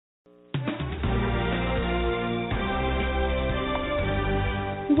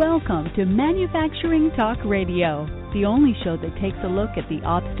Welcome to Manufacturing Talk Radio, the only show that takes a look at the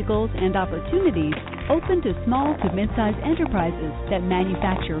obstacles and opportunities open to small to mid-sized enterprises that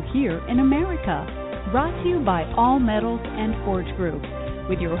manufacture here in America. Brought to you by All Metals and Forge Group,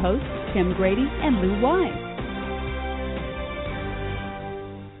 with your hosts Tim Grady and Lou Wise.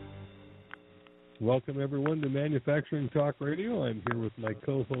 Welcome, everyone, to Manufacturing Talk Radio. I'm here with my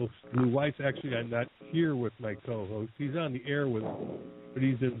co-host, Lou Weiss. Actually, I'm not here with my co-host. He's on the air with, but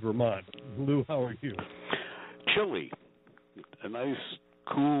he's in Vermont. Lou, how are you? Chilly. A nice,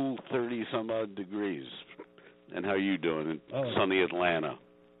 cool 30-some-odd degrees. And how are you doing in sunny Atlanta?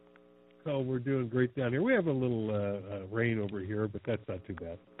 Oh, we're doing great down here. We have a little rain over here, but that's not too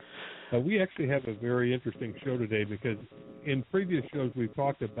bad. We actually have a very interesting show today because in previous shows we've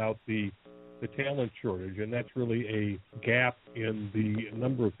talked about the talent shortage, and that's really a gap in the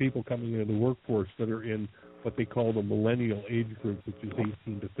number of people coming into the workforce that are in what they call the millennial age group, which is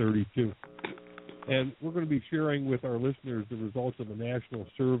 18 to 32. And we're going to be sharing with our listeners the results of a national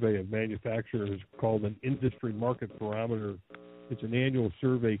survey of manufacturers called an Industry Market Barometer. It's an annual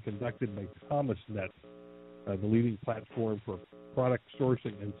survey conducted by ThomasNet, the leading platform for product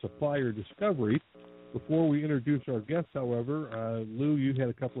sourcing and supplier discovery. Before we introduce our guests, however, Lou, you had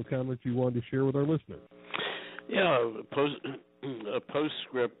a couple of comments you wanted to share with our listeners. Yeah, a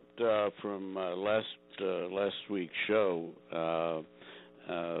postscript from last week's show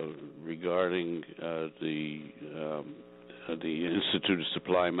regarding the Institute of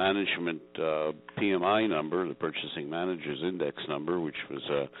Supply Management PMI number, the Purchasing Managers Index number, which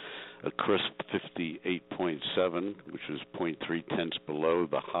was a crisp 58.7, which was 0.3 tenths below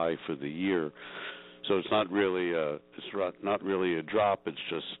the high for the year. So it's not really a drop. It's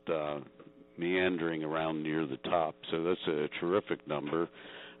just meandering around near the top. So that's a terrific number,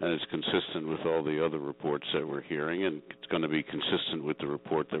 and it's consistent with all the other reports that we're hearing, and it's going to be consistent with the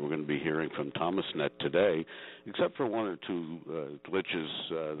report that we're going to be hearing from ThomasNet today, except for one or two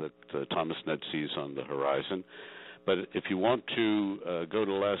glitches that ThomasNet sees on the horizon. But if you want to go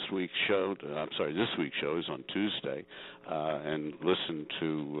to last week's show, this week's show is on Tuesday, and listen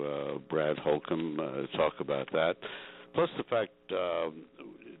to Brad Holcomb talk about that. Plus the fact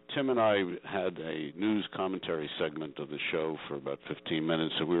Tim and I had a news commentary segment of the show for about 15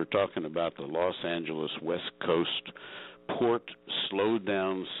 minutes, and we were talking about the Los Angeles West Coast port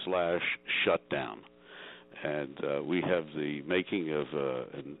slowdown / shutdown. And we have the making of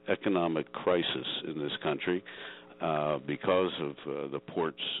an economic crisis in this country. Because of the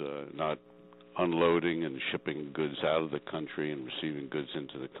ports not unloading and shipping goods out of the country and receiving goods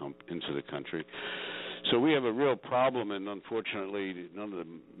into the country. So we have a real problem, and unfortunately none of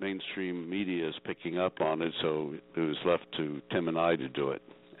the mainstream media is picking up on it, so it was left to Tim and I to do it.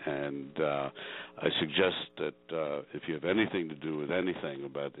 And I suggest that if you have anything to do with anything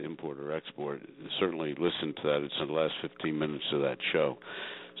about import or export, certainly listen to that. It's in the last 15 minutes of that show.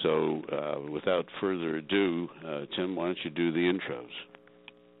 So without further ado, Tim, why don't you do the intros?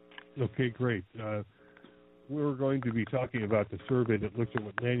 Okay, great. We're going to be talking about the survey that looks at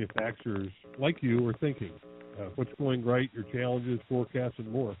what manufacturers like you are thinking, what's going right, your challenges, forecasts,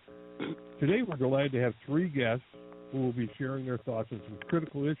 and more. Today we're delighted to have three guests who will be sharing their thoughts on some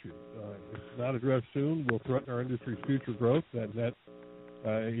critical issues. If not addressed soon, will threaten our industry's future growth. That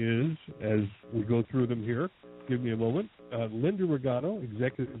is, as we go through them here. Give me a moment. Linda Regano,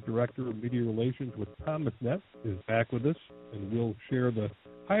 Executive Director of Media Relations with ThomasNet, is back with us, and we'll share the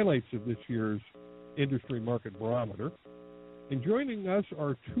highlights of this year's Industry Market Barometer. And joining us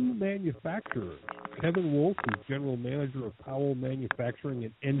are two manufacturers. Kevin Wolf is General Manager of Powell Manufacturing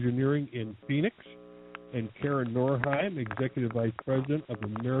and Engineering in Phoenix, and Karen Norheim, Executive Vice President of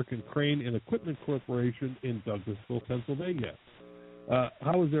American Crane and Equipment Corporation in Douglasville, Pennsylvania.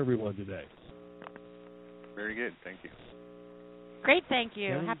 How is everyone today? Very good, thank you. Great, thank you.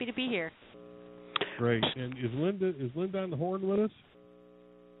 Karen? Happy to be here. Great. And is Linda on the horn with us?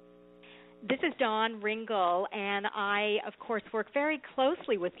 This is Dawn Ringel, and I, of course, work very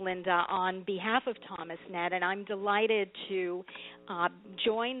closely with Linda on behalf of ThomasNet, and I'm delighted to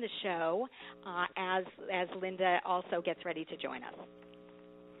join the show as Linda also gets ready to join us.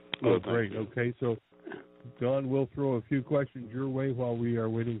 Oh, great. Okay, so Dawn, we'll throw a few questions your way while we are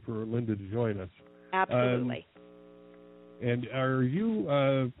waiting for Linda to join us. Absolutely. And are you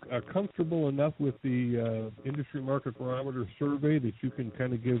comfortable enough with the Industry Market Barometer survey that you can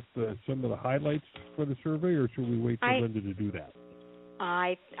kind of give some of the highlights for the survey, or should we wait for Linda to do that?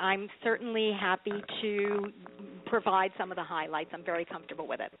 I'm certainly happy to provide some of the highlights. I'm very comfortable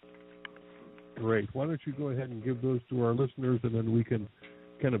with it. Great. Why don't you go ahead and give those to our listeners, and then we can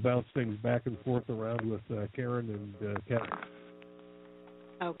kind of bounce things back and forth around with Karen and Kevin.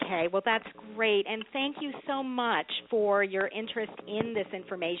 Okay, well, that's great. And thank you so much for your interest in this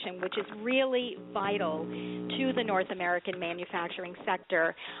information, which is really vital to the North American manufacturing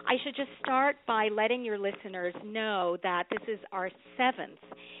sector. I should just start by letting your listeners know that this is our 7th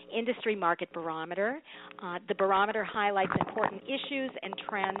Industry Market Barometer. The barometer highlights important issues and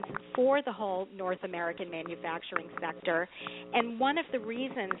trends for the whole North American manufacturing sector. And one of the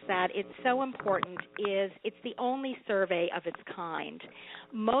reasons that it's so important is it's the only survey of its kind.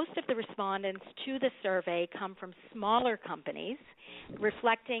 Most of the respondents to the survey come from smaller companies,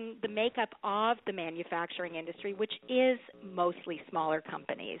 reflecting the makeup of the manufacturing industry, which is mostly smaller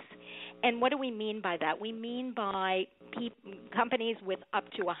companies. And what do we mean by that? We mean by companies with up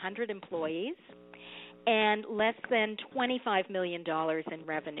to 100 employees and less than $25 million in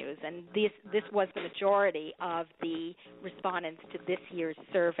revenues. And this was the majority of the respondents to this year's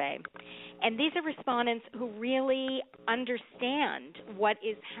survey. And these are respondents who really understand what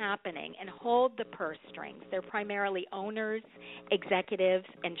is happening and hold the purse strings. They're primarily owners, executives,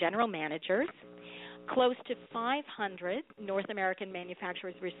 and general managers. Close to 500 North American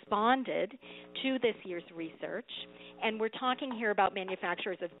manufacturers responded to this year's research, and we're talking here about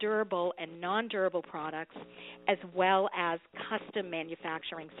manufacturers of durable and non-durable products, as well as custom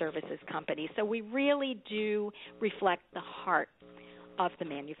manufacturing services companies. So we really do reflect the heart of the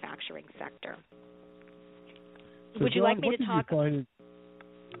manufacturing sector. So Would you like me to talk?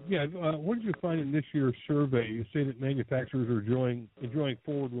 What did you find in this year's survey? You say that manufacturers are enjoying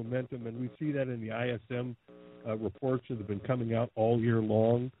forward momentum, and we see that in the ISM reports that have been coming out all year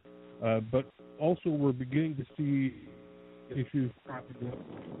long. But also we're beginning to see issues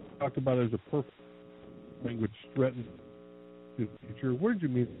talked about as a perfect which threatens the future. What did you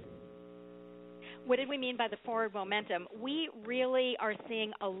mean? What did we mean by the forward momentum? We really are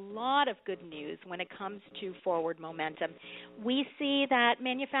seeing a lot of good news when it comes to forward momentum. We see that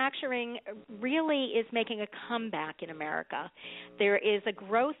manufacturing really is making a comeback in America. There is a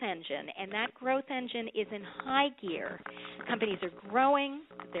growth engine, and that growth engine is in high gear. Companies are growing,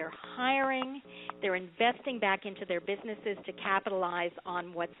 they're hiring, they're investing back into their businesses to capitalize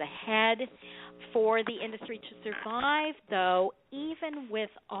on what's ahead. For the industry to survive, though, even with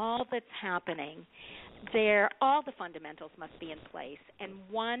all that's happening, all the fundamentals must be in place, and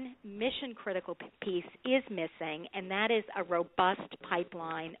one mission-critical piece is missing, and that is a robust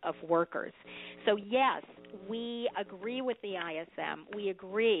pipeline of workers. So, yes, we agree with the ISM. We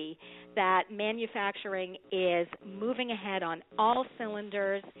agree that manufacturing is moving ahead on all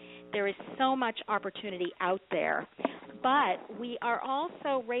cylinders. There is so much opportunity out there. But we are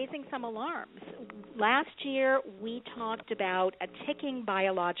also raising some alarms. Last year, we talked about a ticking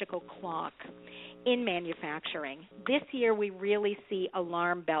biological clock in manufacturing. This year, we really see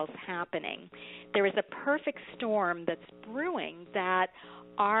alarm bells happening. There is a perfect storm that's brewing that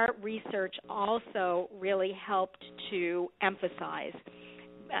our research also really helped to emphasize.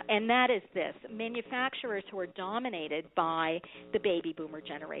 And that is this. Manufacturers who are dominated by the baby boomer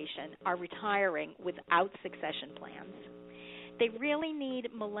generation are retiring without succession plans. They really need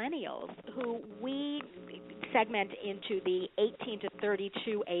millennials, who we segment into the 18 to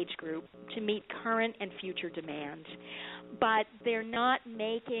 32 age group, to meet current and future demand. But they're not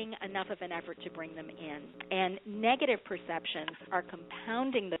making enough of an effort to bring them in. And negative perceptions are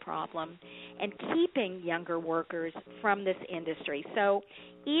compounding the problem and keeping younger workers from this industry. So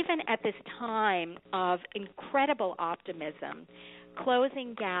even at this time of incredible optimism,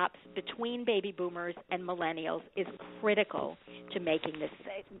 closing gaps between baby boomers and millennials is critical to making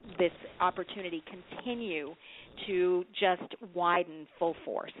this opportunity continue to just widen full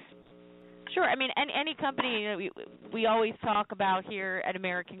force. Sure. I mean, any company, we always talk about here at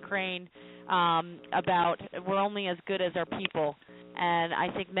American Crane about we're only as good as our people. And I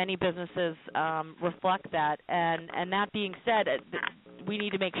think many businesses reflect that. And that being said, we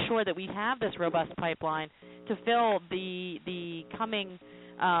need to make sure that we have this robust pipeline to fill the coming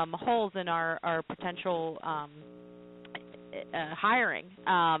holes in our potential hiring.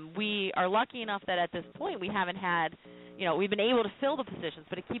 We are lucky enough that at this point we haven't had, we've been able to fill the positions,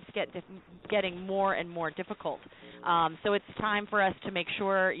 but it keeps getting more and more difficult. So it's time for us to make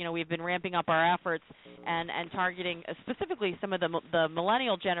sure, we've been ramping up our efforts and targeting specifically some of the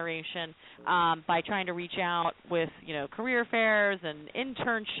millennial generation by trying to reach out with, career fairs and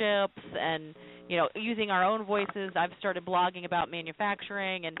internships and, using our own voices. I've started blogging about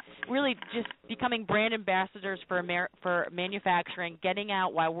manufacturing and really just becoming brand ambassadors for manufacturing, getting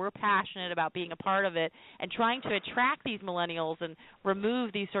out why we're passionate about being a part of it, and trying to attract these millennials and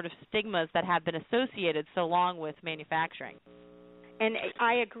remove these sort of stigmas that have been associated so long with manufacturing. And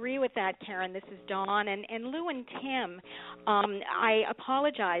I agree with that, Karen. This is Dawn. And Lou and Tim, I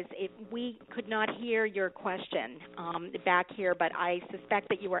apologize if we could not hear your question back here, but I suspect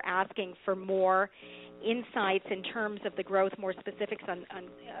that you were asking for more insights in terms of the growth, more specifics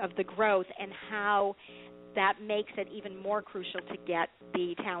of the growth, and how that makes it even more crucial to get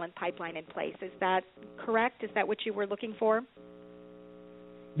the talent pipeline in place. Is that correct? Is that what you were looking for?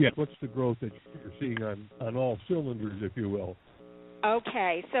 Yes. What's the growth that you're seeing on all cylinders, if you will?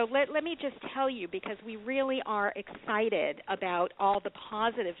 Okay, so let me just tell you, because we really are excited about all the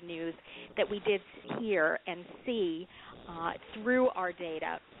positive news that we did hear and see through our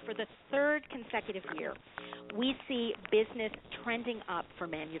data. For the third consecutive year, we see business trending up for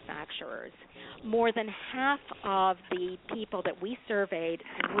manufacturers. More than half of the people that we surveyed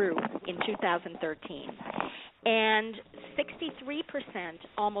grew in 2013. And 63%,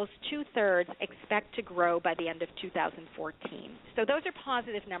 almost two-thirds, expect to grow by the end of 2014. So those are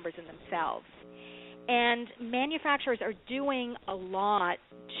positive numbers in themselves. And manufacturers are doing a lot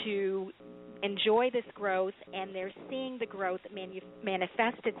to enjoy this growth, and they're seeing the growth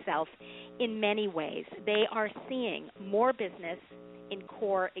manifest itself in many ways. They are seeing more business in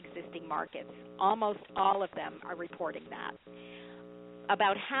core existing markets. Almost all of them are reporting that.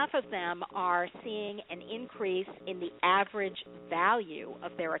 About half of them are seeing an increase in the average value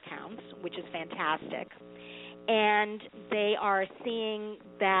of their accounts, which is fantastic. And they are seeing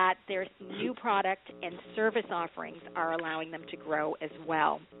that their new product and service offerings are allowing them to grow as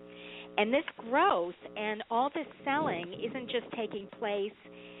well. And this growth and all this selling isn't just taking place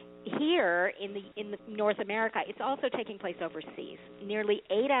here in North America. It's also taking place overseas. Nearly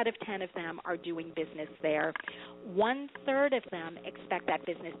 8 out of 10 of them are doing business there. 1/3 of them expect that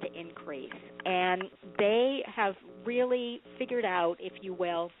business to increase. And they have really figured out, if you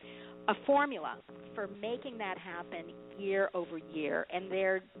will, a formula for making that happen year over year, and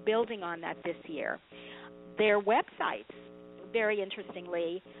they're building on that this year. Their websites, very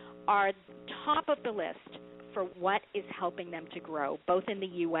interestingly, are top of the list for what is helping them to grow, both in the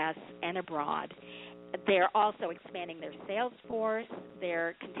U.S. and abroad. They're also expanding their sales force.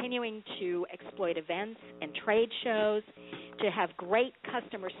 They're continuing to exploit events and trade shows, to have great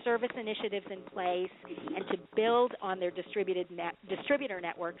customer service initiatives in place, and to build on their distributor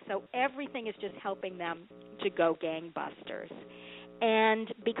network. So everything is just helping them to go gangbusters.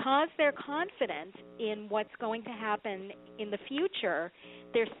 And because they're confident in what's going to happen in the future,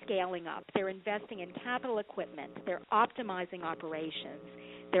 they're scaling up. They're investing in capital equipment. They're optimizing operations.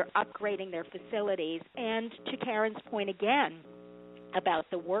 They're upgrading their facilities. And to Karen's point again about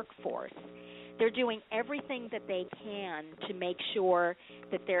the workforce, they're doing everything that they can to make sure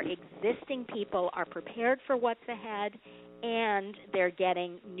that their existing people are prepared for what's ahead, and they're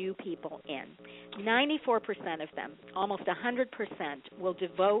getting new people in. 94% of them, almost 100%, will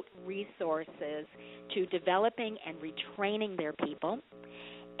devote resources to developing and retraining their people.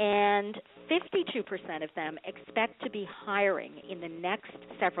 And 52% of them expect to be hiring in the next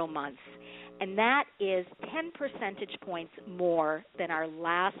several months. And that is 10 percentage points more than our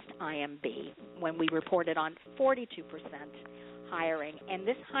last IMB, when we reported on 42% hiring. And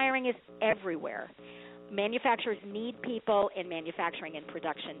this hiring is everywhere. Manufacturers need people in manufacturing and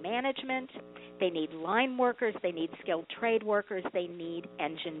production management. They need line workers. They need skilled trade workers. They need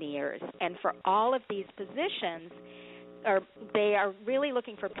engineers. And for all of these positions, they are really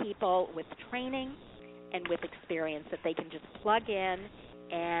looking for people with training and with experience that they can just plug in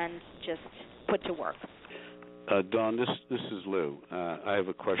and just put to work. Dawn, this is Lou. I have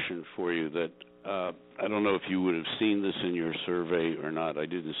a question for you that I don't know if you would have seen this in your survey or not. I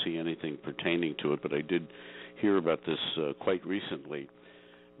didn't see anything pertaining to it, but I did hear about this quite recently.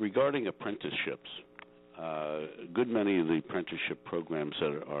 Regarding apprenticeships, a good many of the apprenticeship programs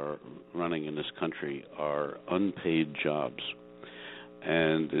that are running in this country are unpaid jobs.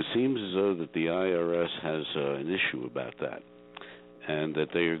 And it seems as though that the IRS has an issue about that, and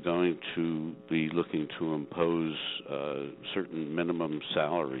that they are going to be looking to impose certain minimum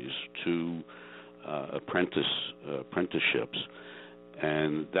salaries to apprenticeships.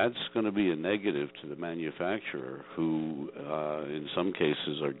 And that's going to be a negative to the manufacturer, who in some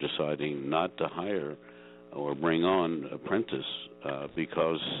cases are deciding not to hire or bring on apprentice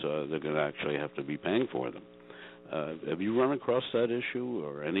because they're going to actually have to be paying for them. Have you run across that issue,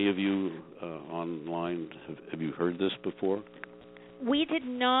 or any of you online, have you heard this before? We did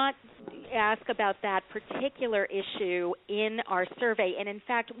not ask about that particular issue in our survey. And in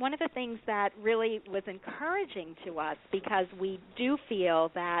fact, one of the things that really was encouraging to us, because we do feel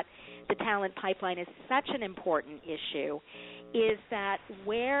that the talent pipeline is such an important issue, is that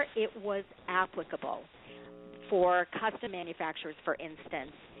where it was applicable, for custom manufacturers, for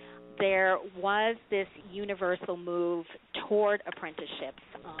instance, there was this universal move toward apprenticeships.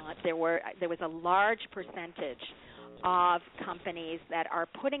 There was a large percentage of companies that are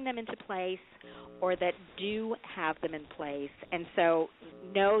putting them into place or that do have them in place. And so,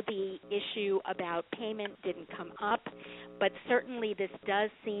 no, the issue about payment didn't come up, but certainly this does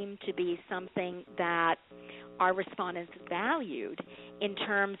seem to be something that our respondents valued in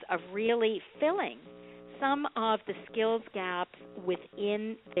terms of really filling some of the skills gaps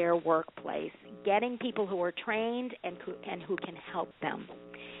within their workplace, getting people who are trained and who can help them.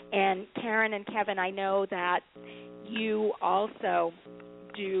 And Karen and Kevin, I know that you also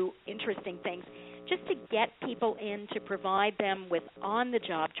do interesting things just to get people in, to provide them with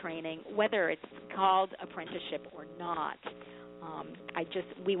on-the-job training, whether it's called apprenticeship or not.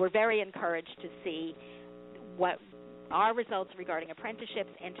 We were very encouraged to see what our results regarding apprenticeships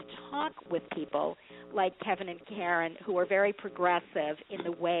and to talk with people like Kevin and Karen who are very progressive in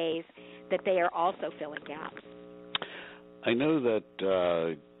the ways that they are also filling gaps. I know that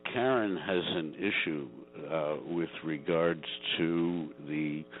Karen has an issue with regards to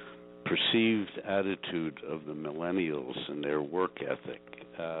the perceived attitude of the millennials and their work ethic.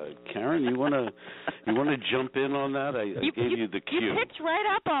 Karen, you want to jump in on that? I gave you the cue. You picked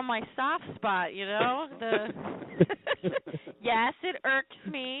right up on my soft spot. You know, yes, it irks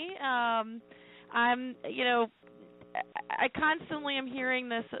me. I constantly am hearing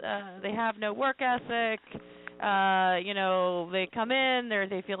this. They have no work ethic. They come in,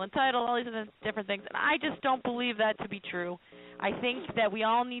 they feel entitled, all these different things. And I just don't believe that to be true. I think that we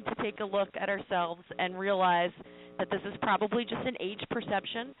all need to take a look at ourselves and realize that this is probably just an age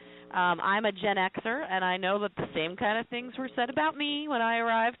perception. I'm a Gen Xer, and I know that the same kind of things were said about me when I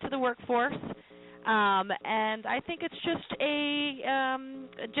arrived to the workforce. And I think it's just a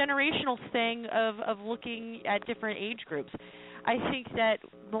generational thing of looking at different age groups. I think that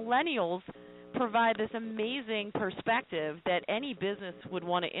millennials provide this amazing perspective that any business would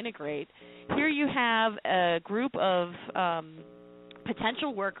want to integrate. Here you have a group of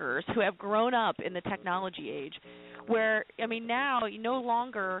potential workers who have grown up in the technology age where, now no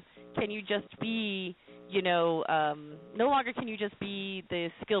longer can you just be, the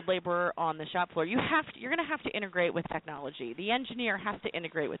skilled laborer on the shop floor. You're going to have to integrate with technology. The engineer has to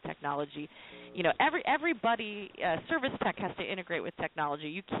integrate with technology. Everybody, service tech has to integrate with technology.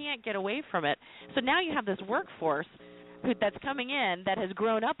 You can't get away from it. So now you have this workforce that's coming in that has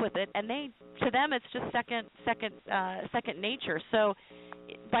grown up with it, and to them it's just second nature. So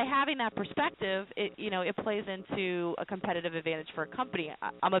by having that perspective, it plays into a competitive advantage for a company.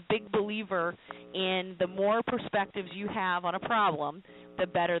 I'm a big believer in the more perspectives you have on a problem, the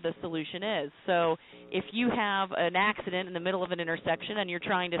better the solution is. So if you have an accident in the middle of an intersection and you're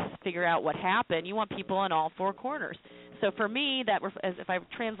trying to figure out what happened, you want people on all four corners. So for me, if I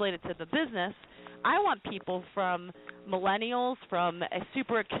translate it to the business, I want people from millennials, from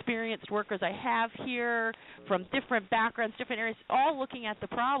super experienced workers I have here, from different backgrounds, different areas, all looking at the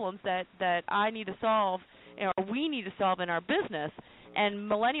problems that I need to solve or we need to solve in our business. And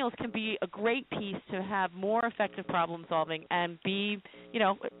millennials can be a great piece to have more effective problem solving and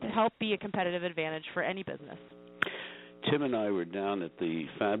help be a competitive advantage for any business. Tim and I were down at the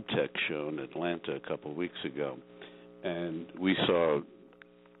FabTech show in Atlanta a couple of weeks ago, and we saw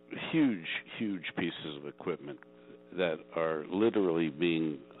huge pieces of equipment that are literally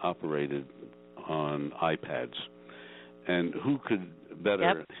being operated on iPads. And who could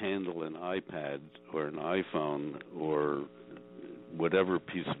better handle an iPad or an iPhone or whatever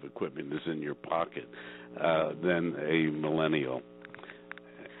piece of equipment is in your pocket than a millennial?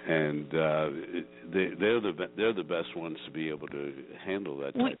 And they're the best ones to be able to handle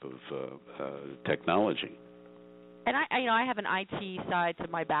that type of technology. And I have an IT side to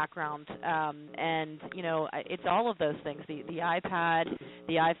my background, and it's all of those things: the iPad,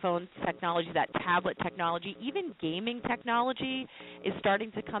 the iPhone technology, that tablet technology, even gaming technology is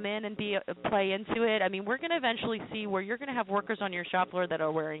starting to come in and play into it. We're going to eventually see where you're going to have workers on your shop floor that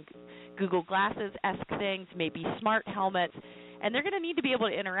are wearing Google Glasses-esque things, maybe smart helmets, and they're going to need to be able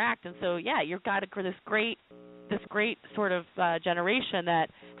to interact. And so, you've got this great sort of generation that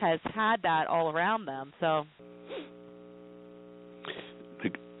has had that all around them. So.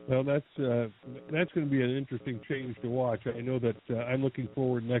 Well, that's going to be an interesting change to watch. I know that I'm looking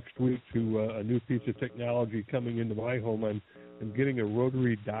forward next week to a new piece of technology coming into my home. I'm getting a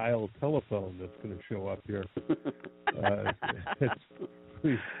rotary dial telephone that's going to show up here.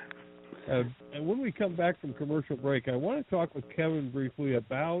 And when we come back from commercial break, I want to talk with Kevin briefly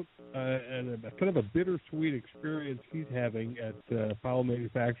about kind of a bittersweet experience he's having at Powell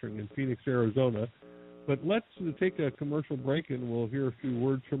Manufacturing in Phoenix, Arizona, But let's take a commercial break, and we'll hear a few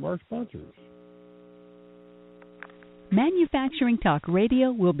words from our sponsors. Manufacturing Talk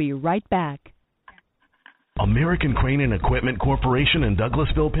Radio will be right back. American Crane and Equipment Corporation in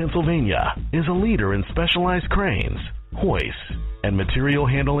Douglasville, Pennsylvania is a leader in specialized cranes, hoists, and material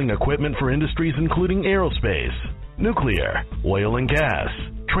handling equipment for industries including aerospace, nuclear, oil and gas,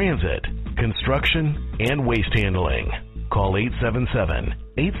 transit, construction, and waste handling. Call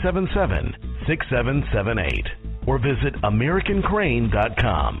 877-877-6778 or visit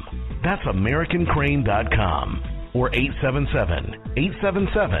AmericanCrane.com. That's AmericanCrane.com or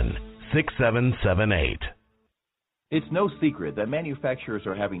 877-877-6778. It's no secret that manufacturers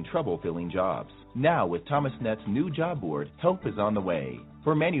are having trouble filling jobs. Now, with ThomasNet's new job board, help is on the way.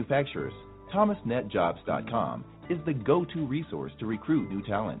 For manufacturers, ThomasNetJobs.com is the go-to resource to recruit new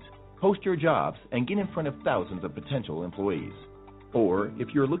talent. Post your jobs and get in front of thousands of potential employees. Or, if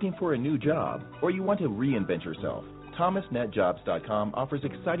you're looking for a new job or you want to reinvent yourself, ThomasNetJobs.com offers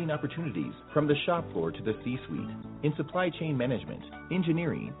exciting opportunities from the shop floor to the C-suite, in supply chain management,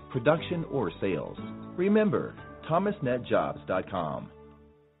 engineering, production, or sales. Remember, ThomasNetJobs.com.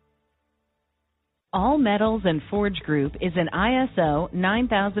 All Metals and Forge Group is an ISO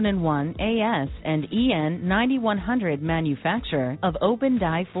 9001 AS and EN 9100 manufacturer of open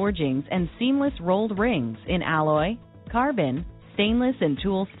die forgings and seamless rolled rings in alloy, carbon, stainless and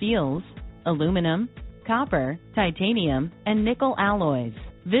tool steels, aluminum, copper, titanium, and nickel alloys.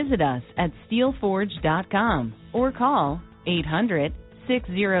 Visit us at steelforge.com or call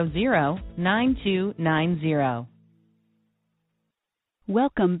 800-600-9290.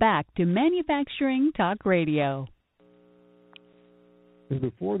 Welcome back to Manufacturing Talk Radio. And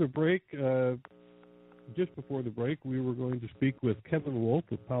before the break, just before the break, we were going to speak with Kevin Wolf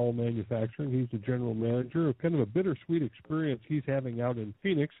of Powell Manufacturing. He's the general manager of kind of a bittersweet experience he's having out in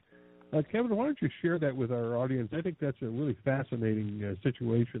Phoenix. Kevin, why don't you share that with our audience? I think that's a really fascinating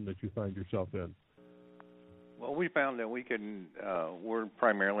situation that you find yourself in. Well, we found that we can, we're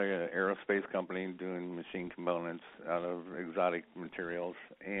primarily an aerospace company doing machine components out of exotic materials,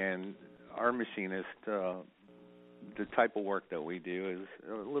 and our machinist, the type of work that we do is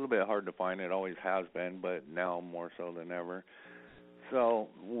a little bit hard to find. It always has been, but now more so than ever. So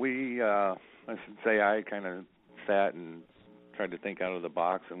we, I should say I kind of sat and tried to think out of the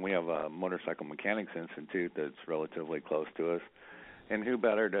box, and we have a Motorcycle Mechanics Institute that's relatively close to us, and who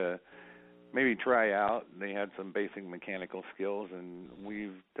better to maybe try out. They had some basic mechanical skills, and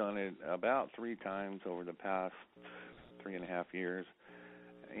we've done it about 3 times over the past 3.5 years.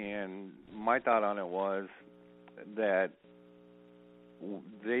 And my thought on it was that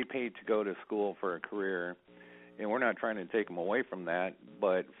they paid to go to school for a career, and we're not trying to take them away from that,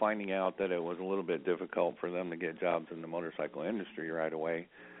 but finding out that it was a little bit difficult for them to get jobs in the motorcycle industry right away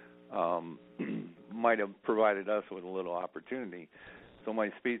might have provided us with a little opportunity. So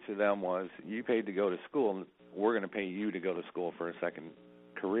my speech to them was, you paid to go to school, we're going to pay you to go to school for a second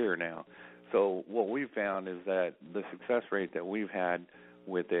career now. So what we've found is that the success rate that we've had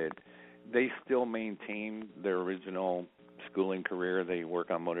with it, they still maintain their original schooling career. They work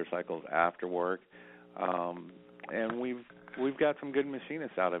on motorcycles after work. And we've got some good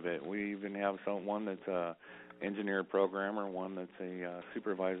machinists out of it. We even have one that's a engineer programmer, one that's a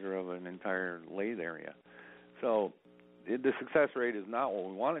supervisor of an entire lathe area. So the success rate is not what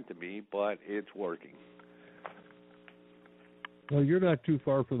we want it to be, but it's working. Well, you're not too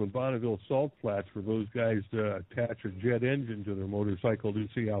far from the Bonneville Salt Flats for those guys to attach a jet engine to their motorcycle to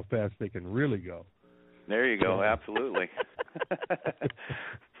see how fast they can really go. There you go, absolutely.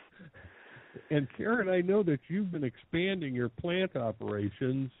 And Karen, I know that you've been expanding your plant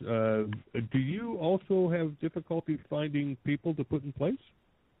operations. Do you also have difficulty finding people to put in place?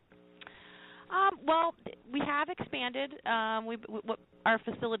 Well, we have expanded our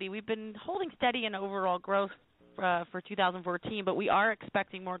facility. We've been holding steady in overall growth for 2014, but we are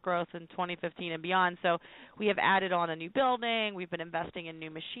expecting more growth in 2015 and beyond. So we have added on a new building. We've been investing in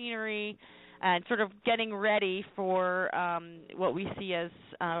new machinery and sort of getting ready for what we see as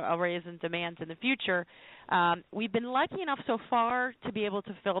a rise in demands in the future. We've been lucky enough so far to be able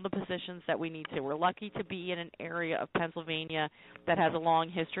to fill the positions that we need to. We're lucky to be in an area of Pennsylvania that has a long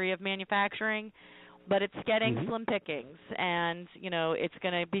history of manufacturing, but it's getting slim pickings, and it's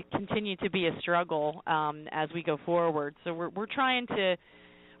going to continue to be a struggle as we go forward. So we're trying to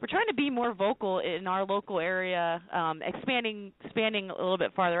be more vocal in our local area, expanding a little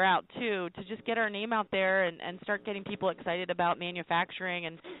bit farther out too, to just get our name out there and start getting people excited about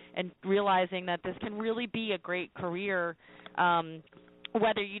manufacturing and realizing that this can really be a great career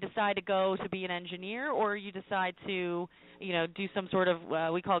whether you decide to go to be an engineer or you decide to, do some sort of,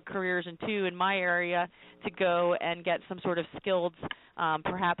 we call it careers in two in my area, to go and get some sort of skilled,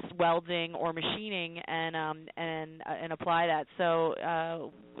 perhaps welding or machining, and apply that.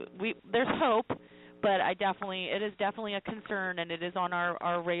 So there's hope, but it is definitely a concern, and it is on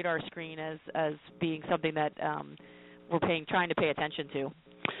our radar screen as being something that we're trying to pay attention to.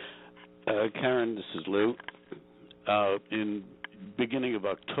 Karen, this is Lou. In beginning of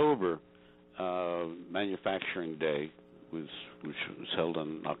October, Manufacturing Day, which was held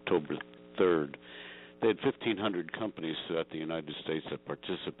on October 3rd. They had 1,500 companies throughout the United States that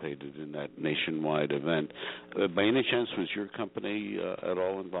participated in that nationwide event. By any chance, was your company at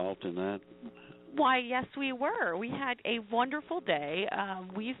all involved in that? Why, yes, we were. We had a wonderful day.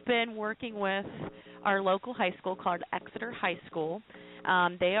 We've been working with our local high school called Exeter High School.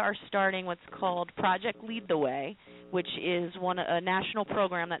 They are starting what's called Project Lead the Way, which is a national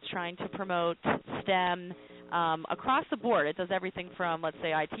program that's trying to promote STEM across the board. It does everything from, let's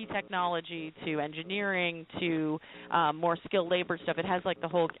say, IT technology to engineering to more skilled labor stuff. It has like the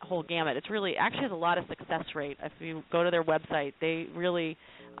whole gamut. It's really actually has a lot of success rate. If you go to their website, they really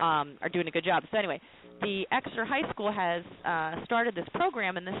are doing a good job. So anyway, the Exeter High School has started this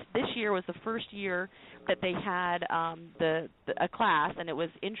program, and this year was the first year that they had a class, and it was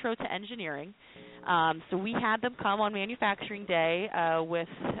Intro to Engineering. So we had them come on Manufacturing Day with,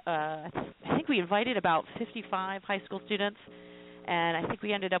 I think we invited about 55 high school students, and I think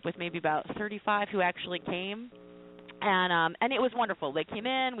we ended up with maybe about 35 who actually came. And it was wonderful. They came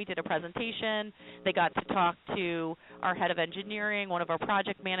in, we did a presentation, they got to talk to our head of engineering, one of our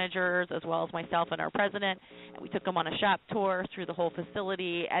project managers, as well as myself and our president, and we took them on a shop tour through the whole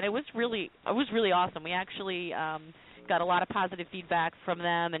facility, and it was really awesome. We actually got a lot of positive feedback from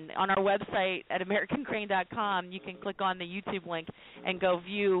them, and on our website at AmericanCrane.com, you can click on the YouTube link and go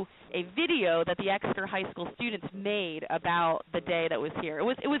view a video that the Exeter High School students made about the day that was here. It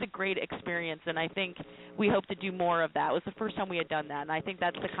was a great experience, and I think we hope to do more of that. It was the first time we had done that, and I think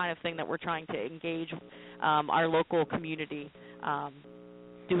that's the kind of thing that we're trying to engage our local community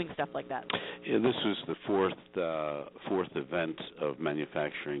doing stuff like that. Yeah, this was the fourth event of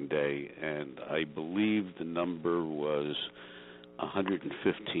Manufacturing Day, and I believe the number was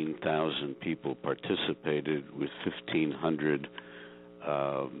 115,000 people participated with 1,500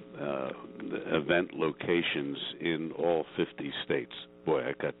 event locations in all 50 states. Boy,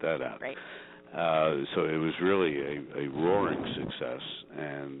 I got that out. Right. So it was really a roaring success,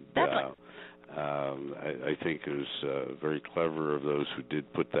 and I think it was very clever of those who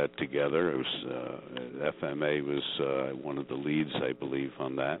did put that together. It was FMA was one of the leads, I believe,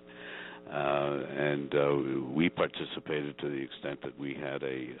 on that, and we participated to the extent that we had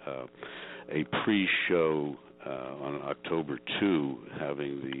a pre-show on October 2,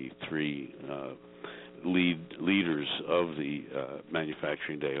 having the three leaders of the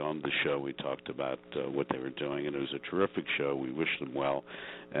Manufacturing Day on the show. We talked about what they were doing, and it was a terrific show. We wish them well,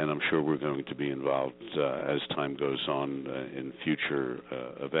 and I'm sure we're going to be involved as time goes on in future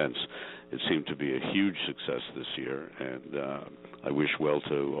events. It seemed to be a huge success this year, and I wish well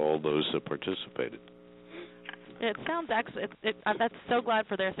to all those that participated. It sounds excellent. That's so glad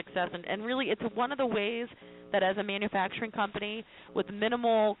for their success, and really it's one of the ways that as a manufacturing company with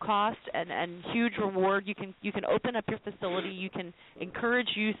minimal cost and huge reward, you can open up your facility, you can encourage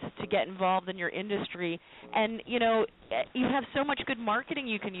youth to get involved in your industry, and you have so much good marketing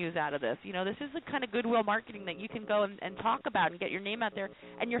you can use out of this. This is the kind of goodwill marketing that you can go and talk about and get your name out there,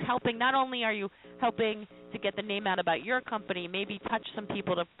 and you're helping. Not only are you helping to get the name out about your company, maybe touch some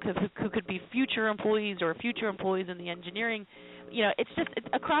people who could be future employees or future employees in the engineering. It's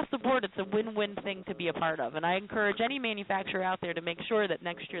across the board, it's a win-win thing to be a part of, and I encourage any manufacturer out there to make sure that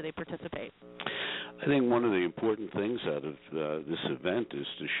next year they participate. I think one of the important things out of this event is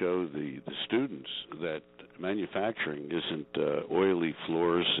to show the students that manufacturing isn't oily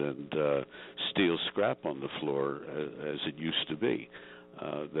floors and steel scrap on the floor as it used to be,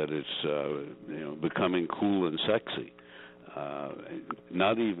 that it's becoming cool and sexy.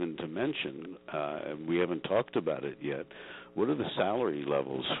 Not even to mention, and we haven't talked about it yet, what are the salary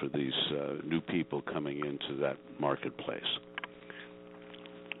levels for these new people coming into that marketplace?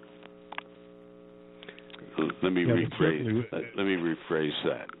 Let me rephrase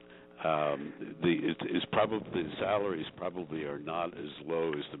that. The salaries probably are not as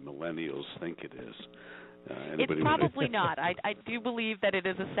low as the millennials think it is, It's probably not. I do believe that it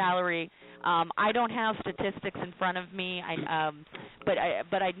is a salary. I don't have statistics in front of me. But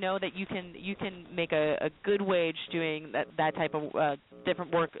I know that you can make a good wage doing that type of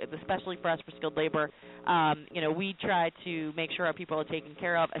different work, especially for us for skilled labor. We try to make sure our people are taken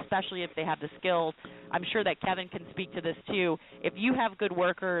care of, especially if they have the skills. I'm sure that Kevin can speak to this too. If you have good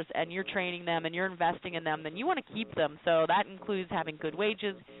workers and you're training them and you're investing in them, then you want to keep them. So that includes having good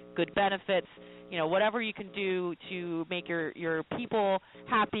wages, good benefits, whatever you can do to make your people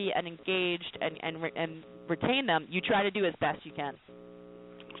happy and engaged and retain them, you try to do as best you can.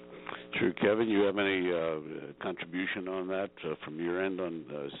 Sure. Kevin, you have any contribution on that from your end on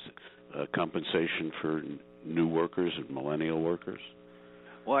compensation for new workers and millennial workers?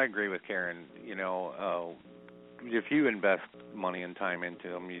 Well, I agree with Karen. If you invest money and time into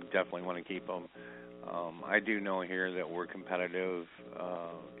them, you definitely want to keep them. I do know here that we're competitive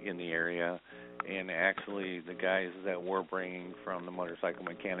in the area, and actually the guys that we're bringing from the Motorcycle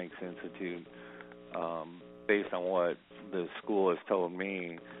Mechanics Institute, based on what the school has told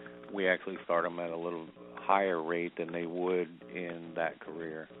me, we actually start them at a little higher rate than they would in that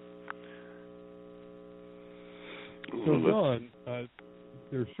career. So, Don,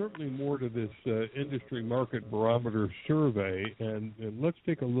 there's certainly more to this industry market barometer survey, and let's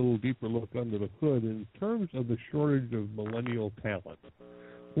take a little deeper look under the hood in terms of the shortage of millennial talent.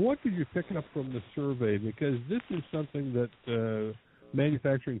 What did you pick up from the survey? Because this is something that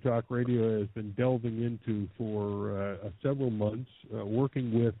Manufacturing Talk Radio has been delving into for several months,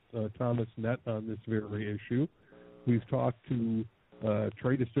 working with Thomas Nett on this very issue. We've talked to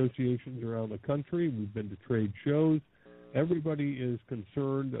trade associations around the country. We've been to trade shows. Everybody is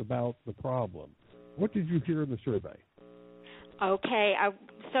concerned about the problem. What did you hear in the survey? Okay, I'm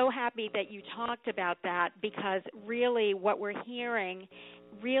so happy that you talked about that, because really what we're hearing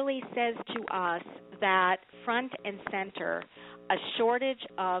really says to us that front and center, a shortage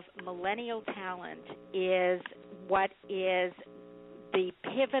of millennial talent is what is the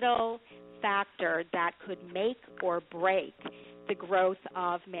pivotal factor that could make or break the growth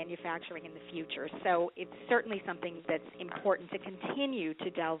of manufacturing in the future. So it's certainly something that's important to continue to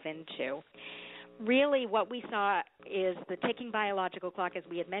delve into. Really what we saw is the ticking biological clock, as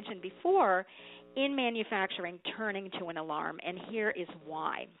we had mentioned before, in manufacturing turning to an alarm, and here is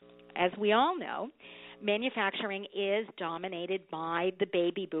why. As we all know, manufacturing is dominated by the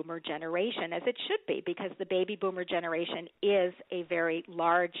baby boomer generation, as it should be, because the baby boomer generation is a very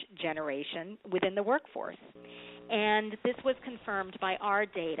large generation within the workforce. And this was confirmed by our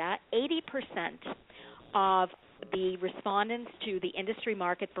data. 80% of the respondents to the industry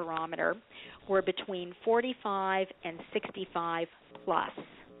market barometer were between 45 and 65 plus.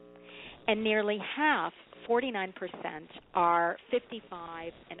 And nearly half, 49%, are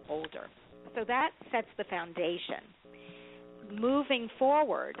 55 and older. So that sets the foundation. Moving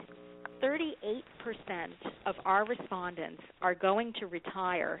forward, 38% of our respondents are going to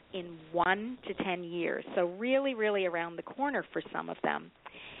retire in 1 to 10 years, so really, really around the corner for some of them.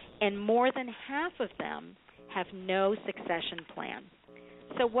 And more than half of them have no succession plan.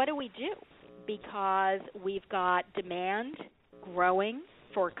 So what do we do? Because we've got demand growing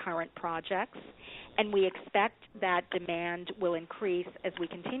for current projects, and we expect that demand will increase as we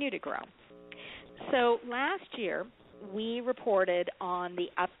continue to grow. So last year, we reported on the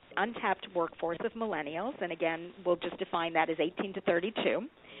untapped workforce of millennials, and again, we'll just define that as 18 to 32,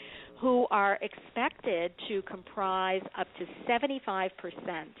 who are expected to comprise up to 75%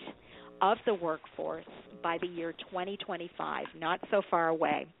 of the workforce by the year 2025, not so far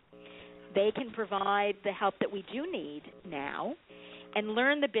away. They can provide the help that we do need now and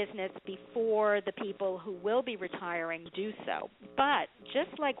learn the business before the people who will be retiring do so. But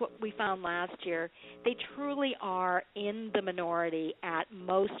just like what we found last year, they truly are in the minority at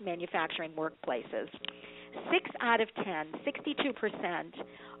most manufacturing workplaces. 6 out of 10, 62%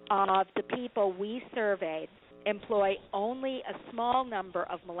 of the people we surveyed employ only a small number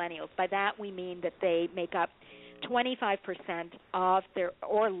of millennials. By that we mean that they make up 25% of their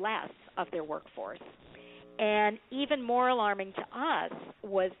or less of their workforce. And even more alarming to us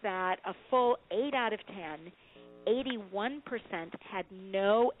was that a full 8 out of 10, 81% had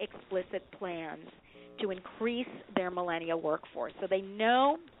no explicit plans to increase their millennial workforce. So they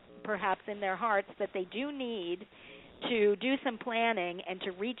know, perhaps in their hearts, that they do need to do some planning and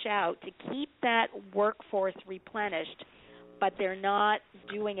to reach out to keep that workforce replenished, but they're not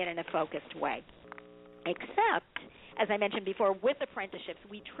doing it in a focused way. Except, as I mentioned before, with apprenticeships,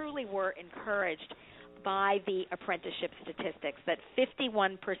 we truly were encouraged by the apprenticeship statistics that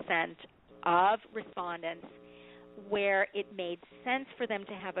 51% of respondents where it made sense for them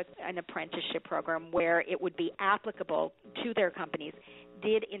to have an apprenticeship program where it would be applicable to their companies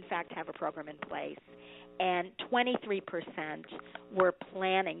did, in fact, have a program in place. And 23% were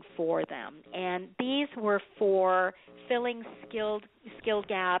planning for them. And these were for filling skill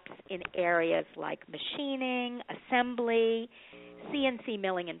gaps in areas like machining, assembly, CNC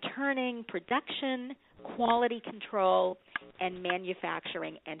milling and turning, production, quality control, and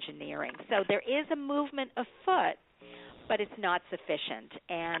manufacturing engineering. So there is a movement afoot, but it's not sufficient,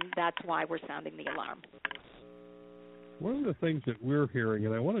 and that's why we're sounding the alarm. One of the things that we're hearing,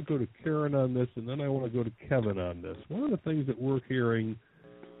 and I want to go to Karen on this, and then I want to go to Kevin on this. One of the things that we're hearing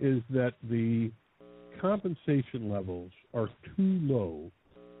is that the compensation levels are too low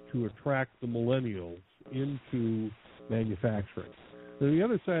to attract the millennials into manufacturing. On the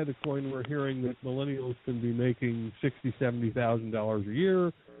other side of the coin, we're hearing that millennials can be making $60,000, $70,000 a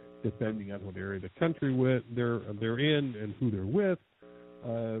year, depending on what area of the country they're in and who they're with,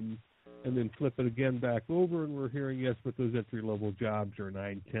 and then flip it again back over, and we're hearing, yes, but those entry-level jobs are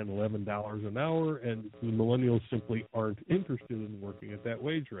 $9, $10, $11 an hour, and the millennials simply aren't interested in working at that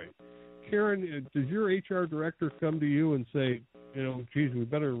wage rate. Karen, does your HR director come to you and say, geez, we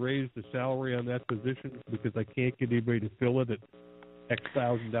better raise the salary on that position because I can't get anybody to fill it at X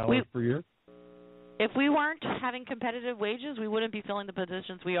 $1,000 per year? If we weren't having competitive wages, we wouldn't be filling the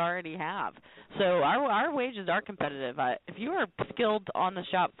positions we already have. So our wages are competitive. If you are skilled on the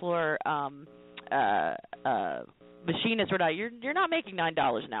shop floor machinist or not, you're not making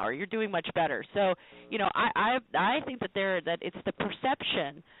 $9 an hour. You're doing much better. So I think that it's the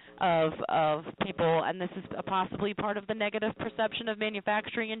perception of people, and this is possibly part of the negative perception of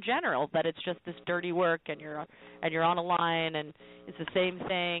manufacturing in general, that it's just this dirty work and you're on a line and it's the same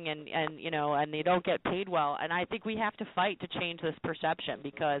thing and they don't get paid well. And I think we have to fight to change this perception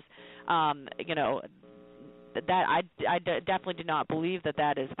because that I definitely do not believe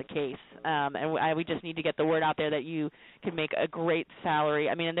that is the case, and we just need to get the word out there that you can make a great salary.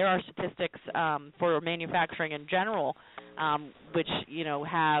 I mean, and there are statistics for manufacturing in general, which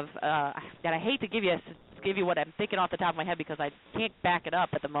have that I hate to give you what I'm thinking off the top of my head because I can't back it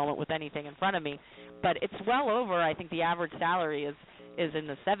up at the moment with anything in front of me, but it's well over. I think the average salary is in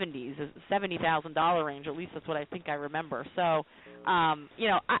the 70s, $70,000 range. At least that's what I think I remember. So,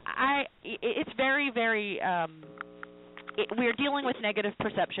 it's very, very. We're dealing with negative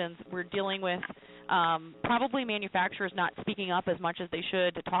perceptions. We're dealing with probably manufacturers not speaking up as much as they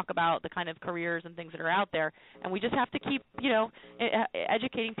should to talk about the kind of careers and things that are out there. And we just have to keep,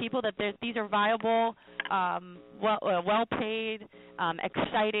 educating people that these are viable, well-paid,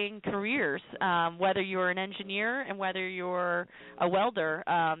 exciting careers. Whether you're an engineer and whether you're a welder,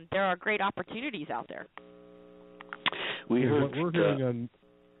 there are great opportunities out there. We heard that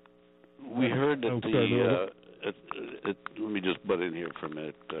let me just butt in here for a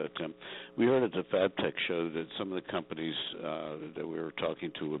minute, Tim. We heard at the FabTech show that some of the companies that we were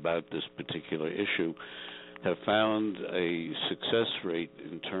talking to about this particular issue have found a success rate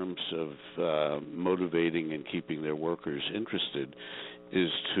in terms of motivating and keeping their workers interested is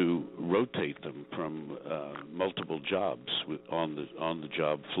to rotate them from multiple jobs on the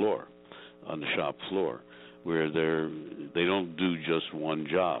job floor, on the shop floor, where they don't do just one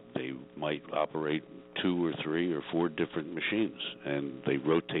job. They might operate 2 or 3 or 4 different machines, and they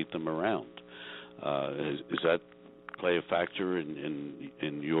rotate them around. Does that play a factor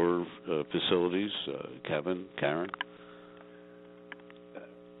in your facilities, Kevin, Karen?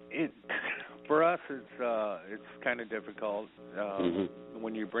 For us, it's kind of difficult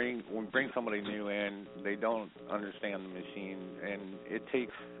when you bring somebody new in. They don't understand the machine, and it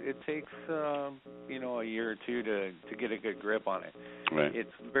takes a year or two to get a good grip on it. Right.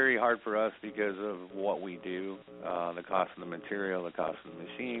 It's very hard for us because of what we do, the cost of the material, the cost of the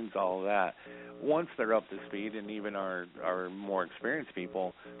machines, all of that. Once they're up to speed, and even our more experienced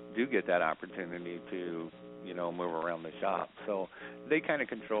people do get that opportunity to move around the shop. So they kind of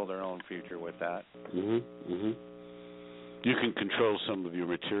control their own future with that. You can control some of your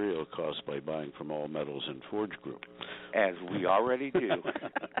material costs by buying from All Metals and Forge Group. As we already do.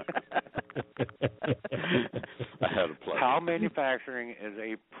 I had a plug. Powell Manufacturing is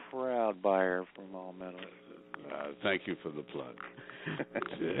a proud buyer from All Metals. Thank you for the plug.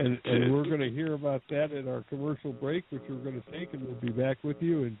 and we're going to hear about that at our commercial break, which we're going to take, and we'll be back with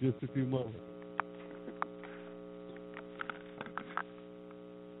you in just a few moments.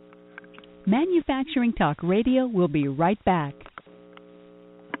 Manufacturing Talk Radio will be right back.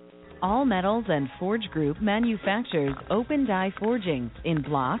 All Metals and Forge Group manufactures open die forgings in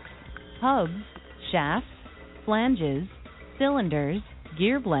blocks, hubs, shafts, flanges, cylinders,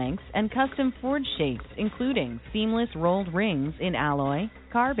 gear blanks, and custom forged shapes, including seamless rolled rings in alloy,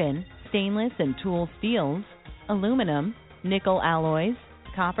 carbon, stainless and tool steels, aluminum, nickel alloys,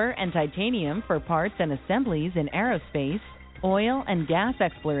 copper and titanium for parts and assemblies in aerospace, oil and gas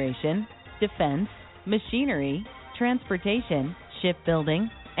exploration, defense, machinery, transportation, shipbuilding,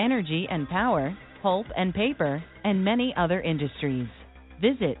 energy and power, pulp and paper, and many other industries.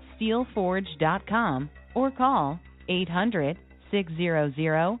 Visit steelforge.com or call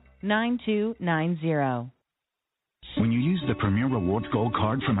 800-600-9290. When you use the Premier Rewards Gold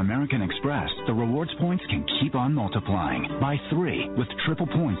Card from American Express, the rewards points can keep on multiplying. Buy 3 with triple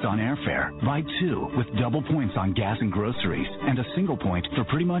points on airfare. Buy 2 with double points on gas and groceries. And a single point for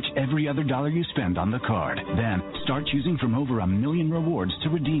pretty much every other dollar you spend on the card. Then, start choosing from over 1 million rewards to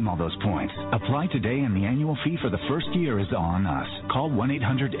redeem all those points. Apply today and the annual fee for the first year is on us. Call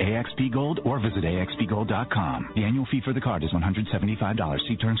 1-800-AXP-GOLD or visit AXPGold.com. The annual fee for the card is $175.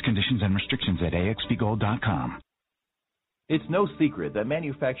 See terms, conditions, and restrictions at AXPGold.com. It's no secret that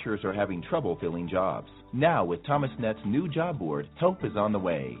manufacturers are having trouble filling jobs. Now, with ThomasNet's new job board, help is on the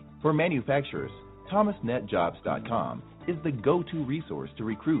way. For manufacturers, ThomasNetJobs.com is the go-to resource to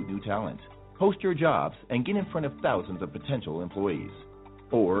recruit new talent. Post your jobs and get in front of thousands of potential employees.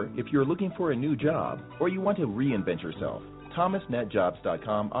 Or, if you're looking for a new job or you want to reinvent yourself,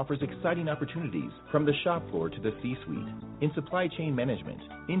 ThomasNetJobs.com offers exciting opportunities from the shop floor to the C-suite, in supply chain management,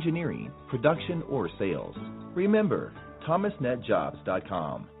 engineering, production, or sales. Remember,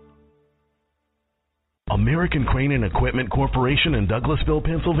 ThomasNetJobs.com. American Crane and Equipment Corporation in Douglasville,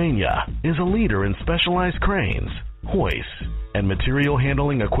 Pennsylvania is a leader in specialized cranes, hoists, and material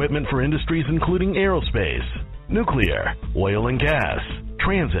handling equipment for industries including aerospace, nuclear, oil and gas,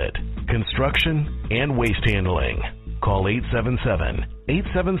 transit, construction, and waste handling. Call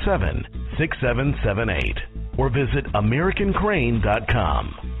 877-877-6778 or visit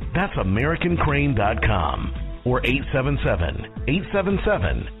AmericanCrane.com. That's AmericanCrane.com. or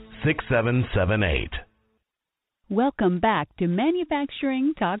 877-877-6778. Welcome back to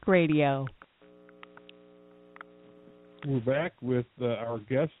Manufacturing Talk Radio. We're back with our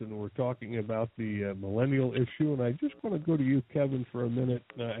guests, and we're talking about the millennial issue. And I just want to go to you, Kevin, for a minute.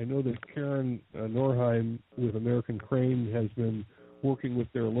 I know that Karen Norheim with American Crane has been working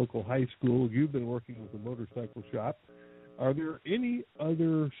with their local high school. You've been working with the motorcycle shop. Are there any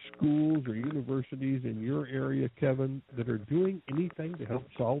other schools or universities in your area, Kevin, that are doing anything to help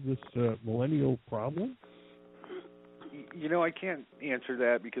solve this millennial problem? You know, I can't answer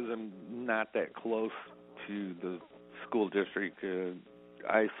that because I'm not that close to the school district.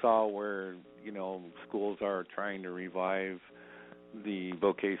 I saw where, you know, schools are trying to revive the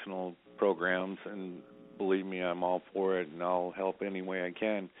vocational programs, and believe me, I'm all for it, and I'll help any way I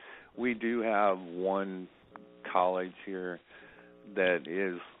can. We do have one college here that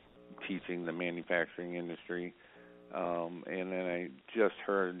is teaching the manufacturing industry, and then I just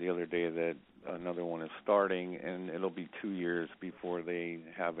heard the other day that another one is starting, and it'll be 2 years before they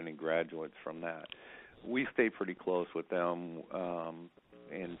have any graduates from that. We stay pretty close with them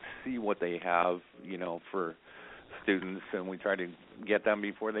and see what they have, you know, for students, and we try to get them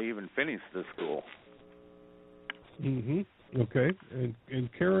before they even finish the school. Mm-hmm. Okay. And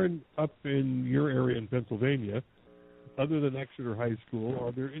Karen, up in your area in Pennsylvania, other than Exeter High School,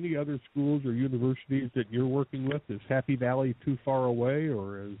 are there any other schools or universities that you're working with? Is Happy Valley too far away,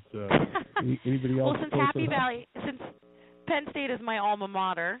 or is anybody else? Well, since Penn State is my alma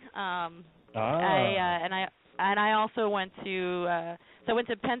mater, I also went to I went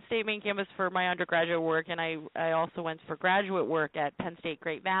to Penn State main campus for my undergraduate work, and I also went for graduate work at Penn State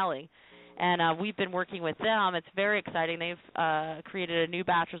Great Valley. And we've been working with them. It's very exciting. They've created a new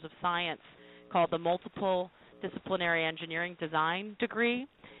Bachelor's of Science called the Multiple Disciplinary Engineering Design degree,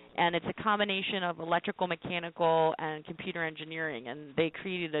 and it's a combination of electrical, mechanical, and computer engineering. And they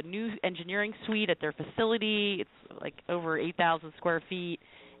created a new engineering suite at their facility. It's like over 8,000 square feet,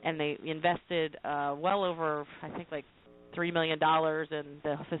 and they invested well over, I think, like $3 million in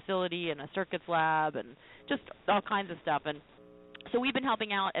the facility and a circuits lab and just all kinds of stuff. And so we've been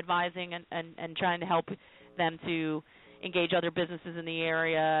helping out, advising, and trying to help them to engage other businesses in the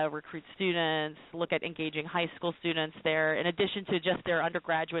area, recruit students, look at engaging high school students there, in addition to just their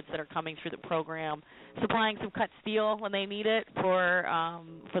undergraduates that are coming through the program, supplying some cut steel when they need it for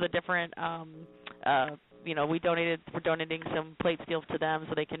the different, we're donating some plate steels to them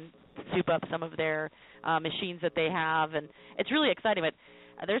so they can soup up some of their machines that they have, and it's really exciting. But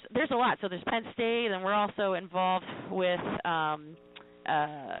there's a lot. So there's Penn State, and we're also involved with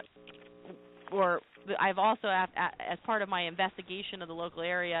I've also, as part of my investigation of the local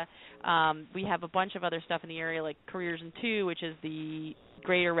area, we have a bunch of other stuff in the area, like Careers in Two, which is the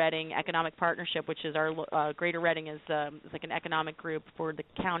Greater Reading Economic Partnership, which is our Greater Reading is like an economic group for the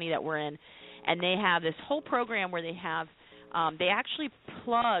county that we're in, and they have this whole program where they have they actually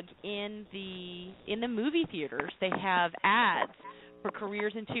plug in the movie theaters. They have ads for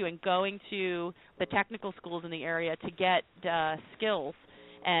Careers in Two and going to the technical schools in the area to get skills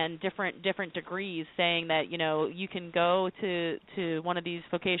and different degrees, saying that you can go to one of these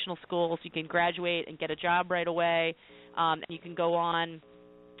vocational schools, you can graduate and get a job right away, and you can go on,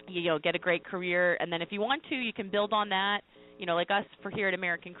 get a great career, and then if you want to, you can build on that. Like us for here at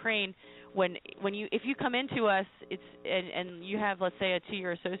American Crane, if you come into us, and you have, let's say, a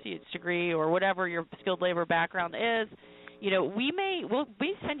 2-year associate's degree or whatever your skilled labor background is, we'll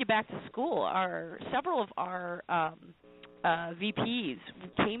send you back to school. Several of our VPs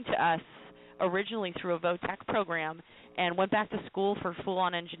came to us originally through a VOTEC program and went back to school for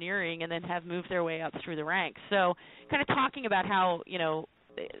full-on engineering and then have moved their way up through the ranks. So kind of talking about how,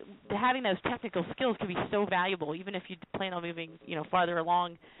 having those technical skills can be so valuable, even if you plan on moving, farther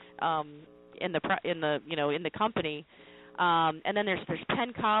along in the company. And then there's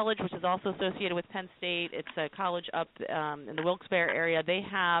Penn College, which is also associated with Penn State. It's a college up in the Wilkes-Barre area. They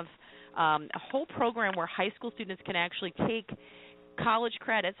have a whole program where high school students can actually take college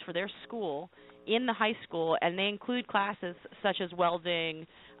credits for their school in the high school, and they include classes such as welding,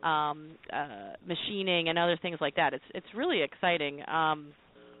 machining, and other things like that. It's really exciting.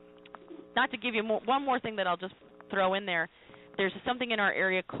 Not to give you one more thing that I'll just throw in there, there's something in our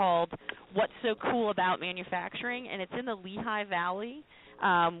area called What's So Cool About Manufacturing, and it's in the Lehigh Valley,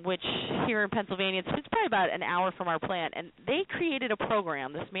 which here in Pennsylvania, it's probably about an hour from our plant, and they created a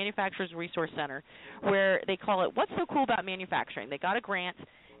program, this Manufacturers Resource Center, where they call it What's So Cool About Manufacturing. They got a grant,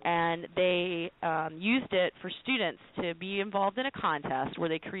 and they used it for students to be involved in a contest where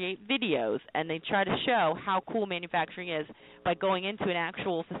they create videos, and they try to show how cool manufacturing is by going into an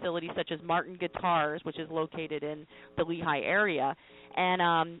actual facility such as Martin Guitars, which is located in the Lehigh area,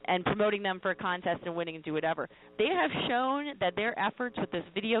 and promoting them for a contest and winning and do whatever. They have shown that their efforts with this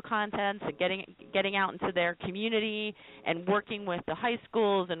video content and getting out into their community and working with the high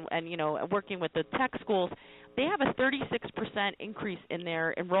schools and working with the tech schools, they have a 36% increase in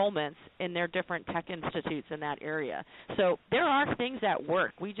their enrollments in their different tech institutes in that area. So there are things that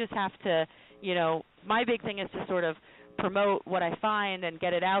work. We just have to, my big thing is to sort of promote what I find and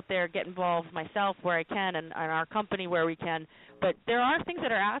get it out there, get involved myself where I can and our company where we can. But there are things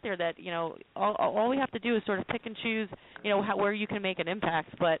that are out there that, all we have to do is sort of pick and choose, where you can make an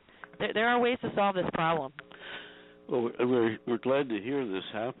impact. But there are ways to solve this problem. Well, we're glad to hear this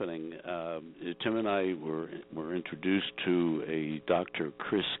happening. Tim and I were introduced to a Dr.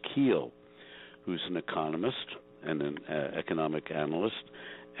 Chris Keel, who's an economist and an economic analyst,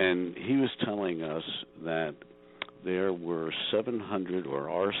 and he was telling us that there were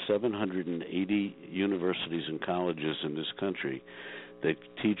 780 universities and colleges in this country that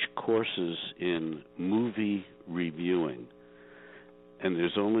teach courses in movie reviewing. And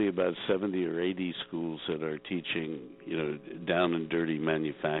there's only about 70 or 80 schools that are teaching, down and dirty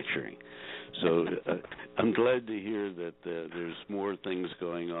manufacturing. So I'm glad to hear that there's more things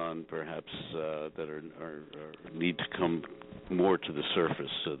going on, perhaps that are need to come more to the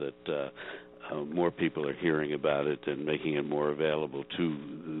surface, so that more people are hearing about it and making it more available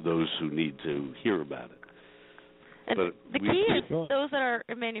to those who need to hear about it. And the key is those that are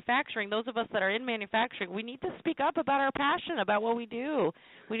in manufacturing, those of us that are in manufacturing, we need to speak up about our passion, about what we do.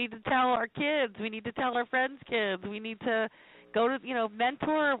 We need to tell our kids. We need to tell our friends' kids. We need to go to,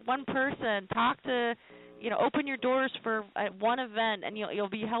 mentor one person, talk to, open your doors for one event, and you'll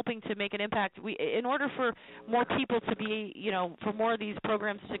be helping to make an impact. In order for more people to be, for more of these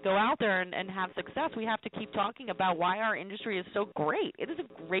programs to go out there and have success, we have to keep talking about why our industry is so great. It is a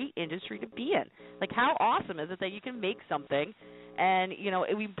great industry to be in. Like, how awesome is it that you can make something, and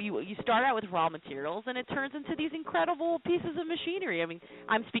you start out with raw materials, and it turns into these incredible pieces of machinery. I mean,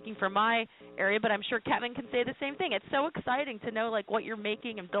 I'm speaking for my area, but I'm sure Kevin can say the same thing. It's so exciting to know what you're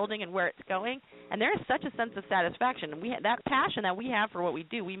making and building and where it's going, and there is such a sense of satisfaction, and that passion that we have for what we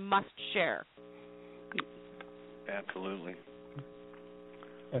do, we must share. Absolutely.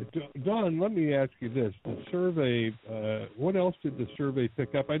 Don, let me ask you this. The survey, what else did the survey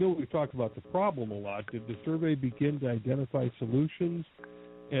pick up? I know we talked about the problem a lot. Did the survey begin to identify solutions?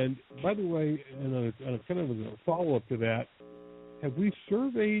 And by the way, and a kind of a follow-up to that, have we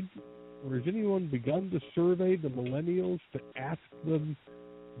surveyed, or has anyone begun to survey the millennials to ask them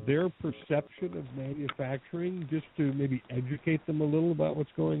their perception of manufacturing, just to maybe educate them a little about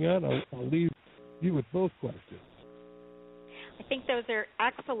what's going on? I'll leave you with both questions. I think those are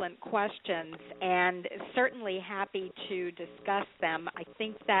excellent questions, and certainly happy to discuss them. I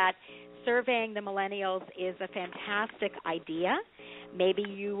think that surveying the millennials is a fantastic idea. Maybe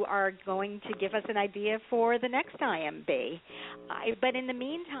you are going to give us an idea for the next IMB. But in the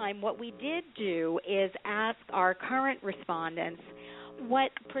meantime, what we did do is ask our current respondents what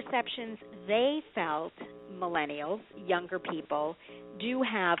perceptions they felt millennials, younger people, do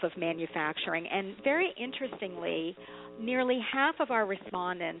have of manufacturing. And very interestingly, nearly half of our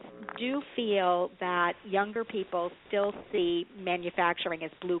respondents do feel that younger people still see manufacturing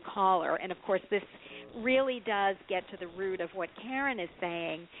as blue collar. And of course, this really does get to the root of what Karen is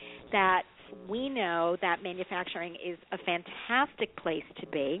saying, that we know that manufacturing is a fantastic place to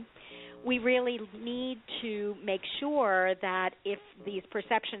be. We really need to make sure that if these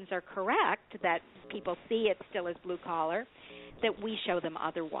perceptions are correct, that people see it still as blue collar, that we show them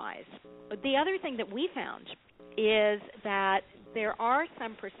otherwise. The other thing that we found is that there are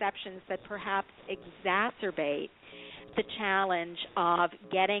some perceptions that perhaps exacerbate the challenge of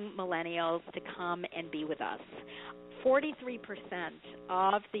getting millennials to come and be with us. 43%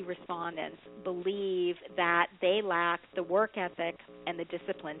 of the respondents believe that they lack the work ethic and the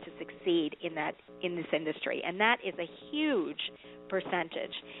discipline to succeed in this industry, and that is a huge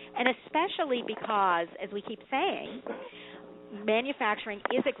percentage. And especially because, as we keep saying, manufacturing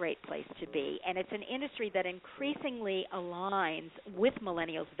is a great place to be, and it's an industry that increasingly aligns with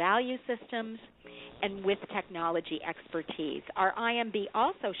millennials' value systems and with technology expertise. Our IMB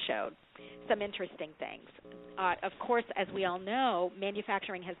also showed some interesting things. Of course, as we all know,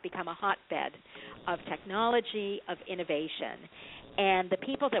 manufacturing has become a hotbed of technology, of innovation. And the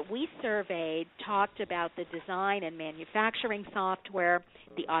people that we surveyed talked about the design and manufacturing software,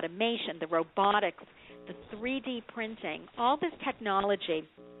 the automation, the robotics, the 3D printing, all this technology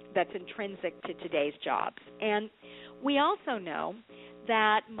that's intrinsic to today's jobs. And we also know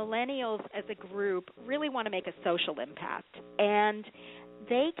that millennials as a group really want to make a social impact. And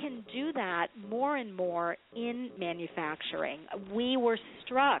they can do that more and more in manufacturing. We were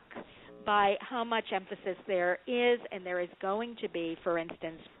struck by how much emphasis there is and there is going to be, for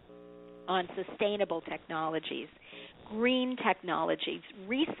instance, on sustainable technologies, green technologies,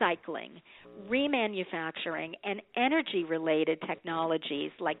 recycling, remanufacturing, and energy-related technologies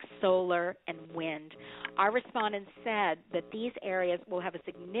like solar and wind. Our respondents said that these areas will have a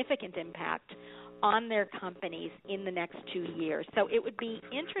significant impact on their companies in the next 2 years. So it would be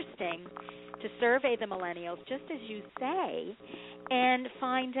interesting to survey the millennials, just as you say, and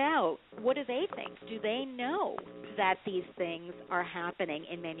find out, what do they think? Do they know that these things are happening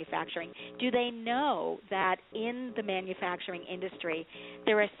in manufacturing? Do they know that in the manufacturing industry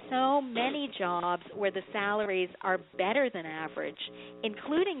there are so many jobs where the salaries are better than average,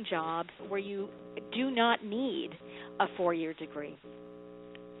 including jobs where you do not need a 4-year degree?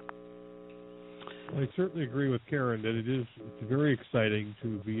 I certainly agree with Karen that it's very exciting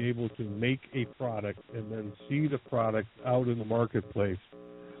to be able to make a product and then see the product out in the marketplace.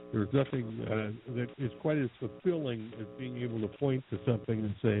 There's nothing that is quite as fulfilling as being able to point to something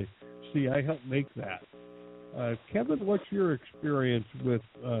and say, see, I helped make that. Kevin, what's your experience with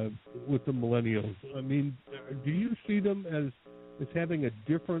the millennials? I mean, do you see them as having a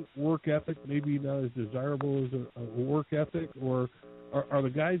different work ethic, maybe not as desirable as a work ethic, or are the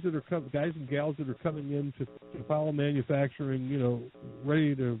guys and gals that are coming in to follow manufacturing,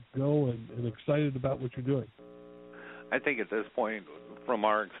 ready to go and excited about what you're doing? I think at this point, from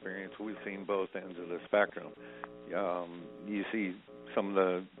our experience, we've seen both ends of the spectrum. You see some of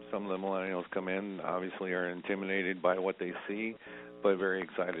the millennials come in, obviously are intimidated by what they see, but very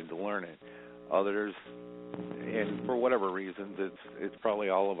excited to learn it. Others, and for whatever reasons, it's probably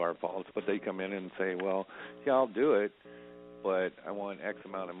all of our faults, but they come in and say, well, yeah, I'll do it, but I want X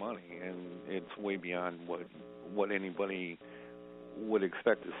amount of money, and it's way beyond what anybody would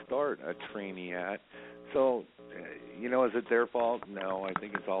expect to start a trainee at. So, is it their fault? No, I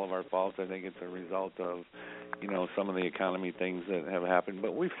think it's all of our faults. I think it's a result of, some of the economy things that have happened.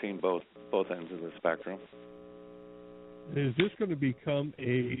 But we've seen both ends of the spectrum. Is this going to become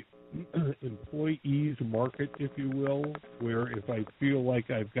a employees market, if you will, where if I feel like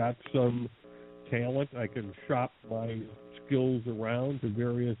I've got some talent, I can shop my skills around to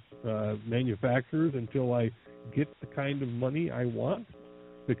various manufacturers until I get the kind of money I want?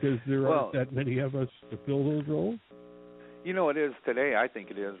 Because there aren't that many of us to fill those roles? It is today. I think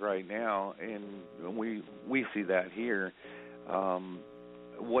it is right now, and we see that here.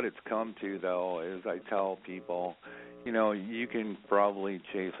 What it's come to, though, is I tell people, you can probably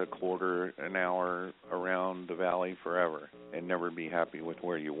chase a quarter an hour around the valley forever and never be happy with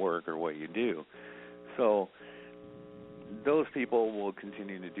where you work or what you do. So those people will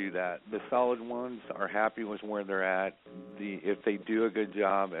continue to do that. The solid ones are happy with where they're at. If they do a good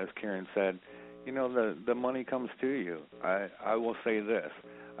job, as Karen said, the money comes to you. I will say this.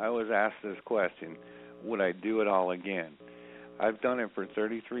 I was asked this question, would I do it all again? I've done it for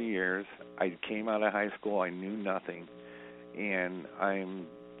 33 years. I came out of high school. I knew nothing. And I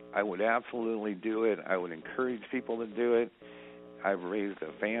would absolutely do it. I would encourage people to do it. I've raised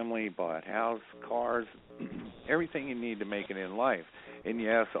a family, bought a house, cars, everything you need to make it in life. And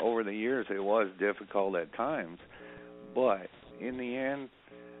yes, over the years it was difficult at times. But in the end,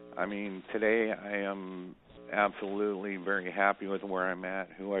 today I am absolutely very happy with where I'm at,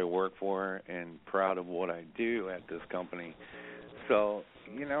 who I work for, and proud of what I do at this company. So,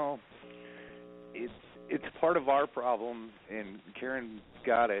 it's part of our problem, and Karen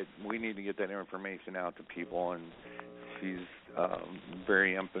got it. We need to get that information out to people, and she's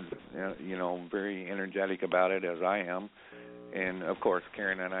very energetic about it, as I am. And, of course,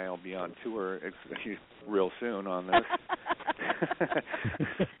 Karen and I will be on tour real soon on this.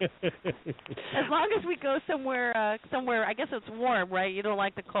 As long as we go somewhere, I guess it's warm, right? You don't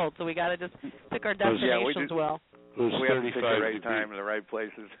like the cold, so we got to just pick our destinations well. We have to pick the right time and the right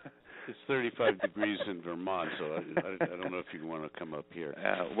places. It's 35 degrees in Vermont, so I don't know if you want to come up here.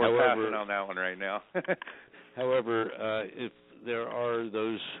 We're passing on that one right now. However, if there are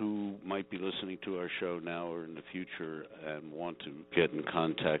those who might be listening to our show now or in the future and want to get in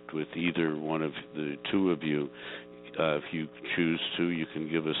contact with either one of the two of you, if you choose to, you can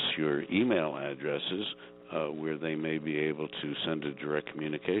give us your email addresses where they may be able to send a direct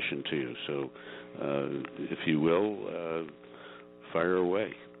communication to you. So, if you will, fire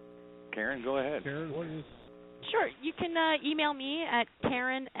away. Karen, go ahead. Karen, what is? Sure. You can email me at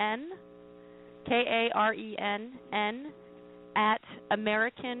Karen N, KARENN, at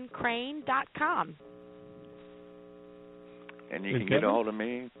AmericanCrane.com. And you can get a hold of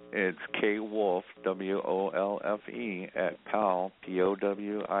me. It's kwolfe, WOLFE, at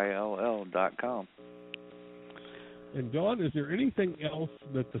POWILL.com. And Dawn, is there anything else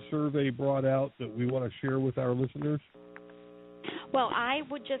that the survey brought out that we want to share with our listeners? Well, I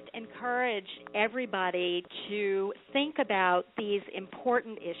would just encourage everybody to think about these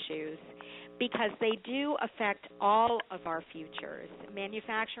important issues because they do affect all of our futures.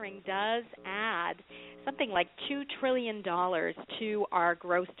 Manufacturing does add something like $2 trillion to our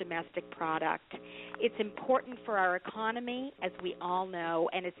gross domestic product. It's important for our economy, as we all know,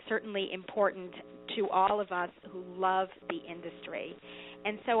 and it's certainly important to all of us who love the industry.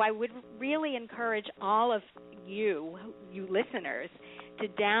 And so I would really encourage all of you listeners, to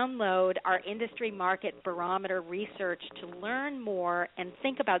download our industry market barometer research to learn more and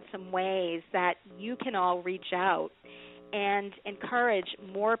think about some ways that you can all reach out and encourage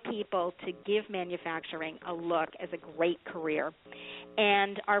more people to give manufacturing a look as a great career.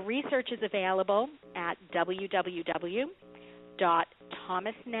 And our research is available at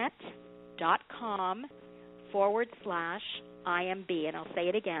www.thomasnet.com/IMB. And I'll say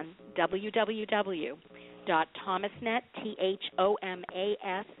it again,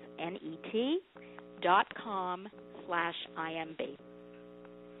 www.thomasnet.com/IMB.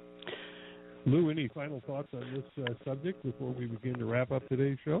 Lou, any final thoughts on this subject before we begin to wrap up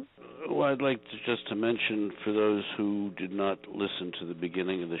today's show? Well, I'd like to mention for those who did not listen to the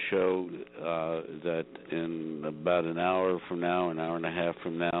beginning of the show that in about an hour from now, an hour and a half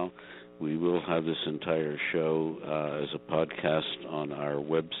from now, we will have this entire show as a podcast on our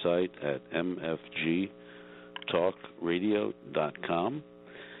website at mfgtalkradio.com.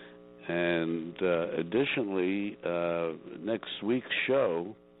 And additionally, next week's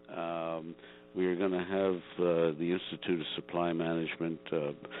show, we are going to have the Institute of Supply Management,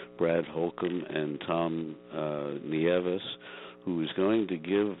 Brad Holcomb and Tom Nieves, who is going to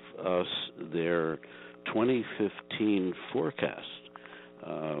give us their 2015 forecast.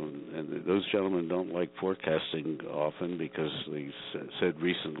 And those gentlemen don't like forecasting often because they said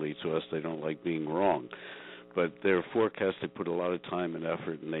recently to us they don't like being wrong. But their forecast, they put a lot of time and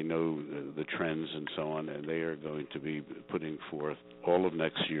effort, and they know the trends and so on, and they are going to be putting forth all of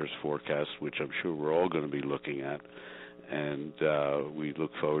next year's forecast, which I'm sure we're all going to be looking at. And we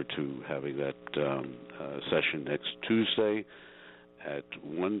look forward to having that session next Tuesday at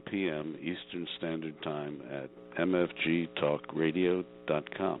 1 p.m. Eastern Standard Time at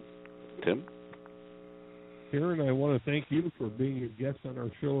mfgtalkradio.com. Tim? Karen, I want to thank you for being a guest on our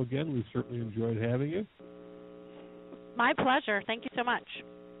show again. We certainly enjoyed having you. My pleasure. Thank you so much.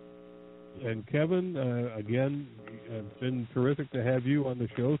 And Kevin, again, It's been terrific to have you on the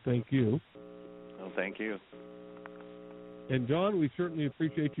show. Thank you. Well, thank you. And, John, we certainly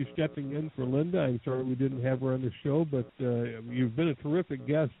appreciate you stepping in for Linda. I'm sorry we didn't have her on the show, but you've been a terrific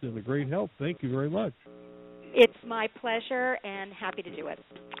guest and a great help. Thank you very much. It's my pleasure and happy to do it.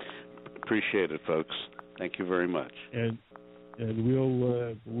 Appreciate it, folks. Thank you very much. And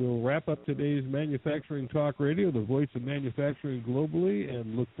we'll wrap up today's Manufacturing Talk Radio, the voice of manufacturing globally,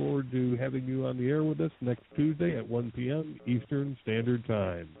 and look forward to having you on the air with us next Tuesday at 1 p.m. Eastern Standard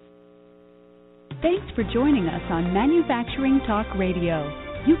Time. Thanks for joining us on Manufacturing Talk Radio.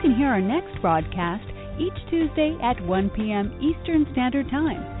 You can hear our next broadcast each Tuesday at 1 p.m. Eastern Standard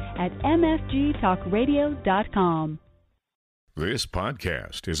Time at mfgtalkradio.com. This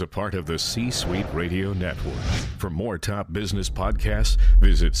podcast is a part of the C-Suite Radio Network. For more top business podcasts,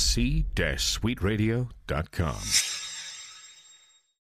 visit c-suiteradio.com.